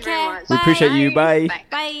you. Take Thank you very care. much. We appreciate you. Bye. Bye.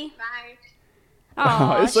 Bye. Bye.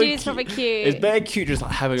 Oh, It's so she is cute. probably cute. It's very cute just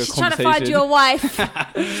like having a She's trying to conversation. find you a wife.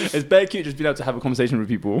 It's very cute just being able to have a conversation with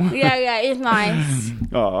people. Yeah, it's nice.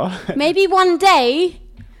 Aw. Maybe one day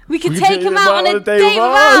we could We take can him out on a date with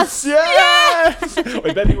us. Yes!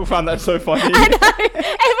 Wait, bet people found that so funny. I know.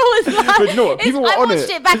 Everyone was like, But you know what? People were I on watched it.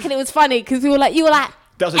 it back and it was funny because you were like, That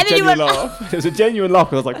was a and then you genuine went, laugh. It was a genuine laugh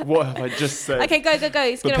because I was like, what have I just said? okay, go.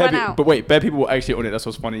 It's But gonna run out. But wait, bare people were actually on it. That's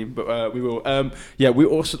what's funny. But we will. We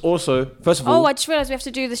also first of all. Oh, I just realised we have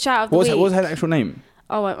to do the shout of the what week. was her actual name?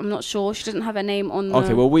 Oh, I'm not sure. She doesn't have her name on the...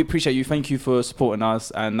 Okay, well, we appreciate you. Thank you for supporting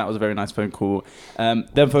us, and that was a very nice phone call. Them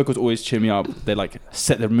phone calls always cheer me up. They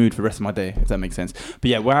set the mood for the rest of my day, if that makes sense. But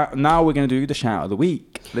yeah, now we're gonna do the shout of the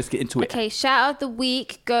week. Let's get into it. Okay, shout out the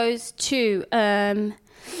week goes to Aretha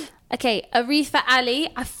Ali.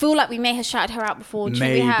 I feel like we may have shouted her out before. Do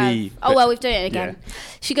we have? Maybe, Oh but- well, we've done it again. Yeah.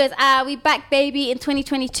 She goes, we back baby in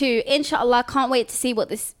 2022. Inshallah, can't wait to see what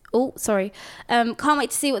this Can't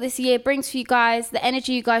wait to see what this year brings for you guys. The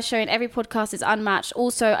energy you guys show in every podcast is unmatched.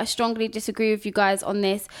 Also, I strongly disagree with you guys on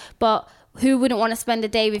this, but who wouldn't want to spend a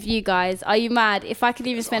day with you guys? Are you mad? If I could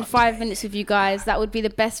even spend 5 minutes with you guys, that would be the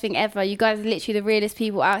best thing ever. You guys are literally the realest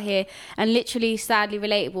people out here and literally sadly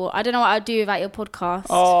relatable. I don't know what I'd do without your podcast.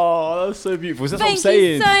 Oh, that's so beautiful. That's what I'm Thank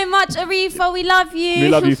saying. you so much, Arifa. We love you. We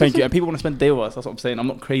love you. Thank you. And people want to spend a day with us. That's what I'm saying. I'm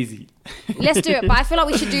not crazy. Let's do it. But I feel like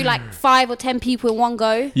we should do like 5 or 10 people in one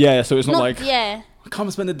go. Yeah, so it's not like... Yeah. Come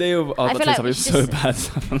and spend a day over. I feel like it's so bad.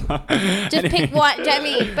 Just pick one. Do you know what I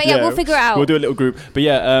mean? But yeah, we'll figure it out. We'll do a little group. But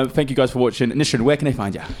yeah, thank you guys for watching. Nishan, where can they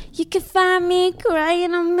find you? You can find me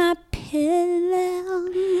crying on my pillow.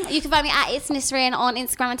 You can find me at It's Nisrin on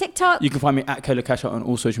Instagram and TikTok. You can find me at Kayla Cash on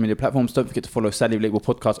all social media platforms. Don't forget to follow Sadly Relatable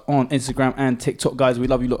Podcast on Instagram and TikTok, guys. We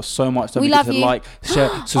love you lot so much. Don't forget to like, share,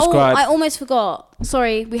 subscribe. I almost forgot.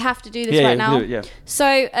 Sorry, we have to do this right now.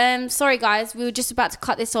 So, sorry guys, we were just about to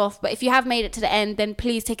cut this off, but if you have made it to the end, then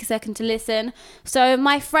please take a second to listen. So,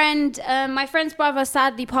 my friend's brother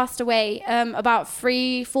sadly passed away about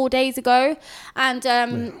 3-4 days ago, and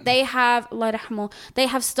they have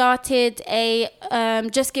started a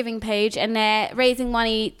Just Giving page, and they're raising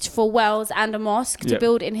money for wells and a mosque to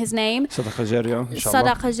build in his name. Sadaqa Jariyah,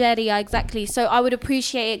 Sadaqa Jariyah, exactly. So, I would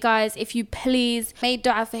appreciate it, guys, if you please made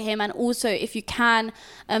dua for him, and also if you can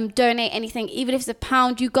donate anything, even if it's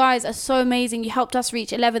 £1. You guys are so amazing. You helped us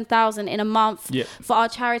reach 11,000 in a month for our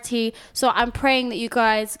charity. So I'm praying that you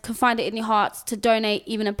guys can find it in your hearts to donate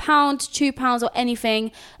even £1, £2 or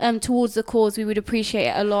anything towards the cause. We would appreciate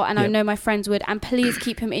it a lot, and I know my friends would. And please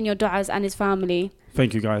keep him in your du'as and his family.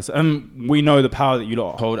 Thank you, guys. We know the power that you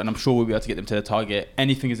lot hold, and I'm sure we'll be able to get them to the target.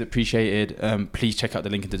 Anything is appreciated. Please check out the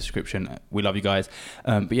link in the description. We love you guys.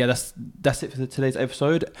 But yeah, that's it for today's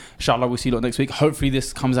episode. Inshallah, we'll see you lot next week. Hopefully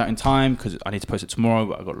this comes out in time because I need to post it tomorrow,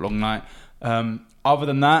 but I've got a long night. Other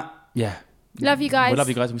than that, Love you guys. We love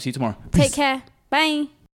you guys, and we'll see you tomorrow. Take care. Bye.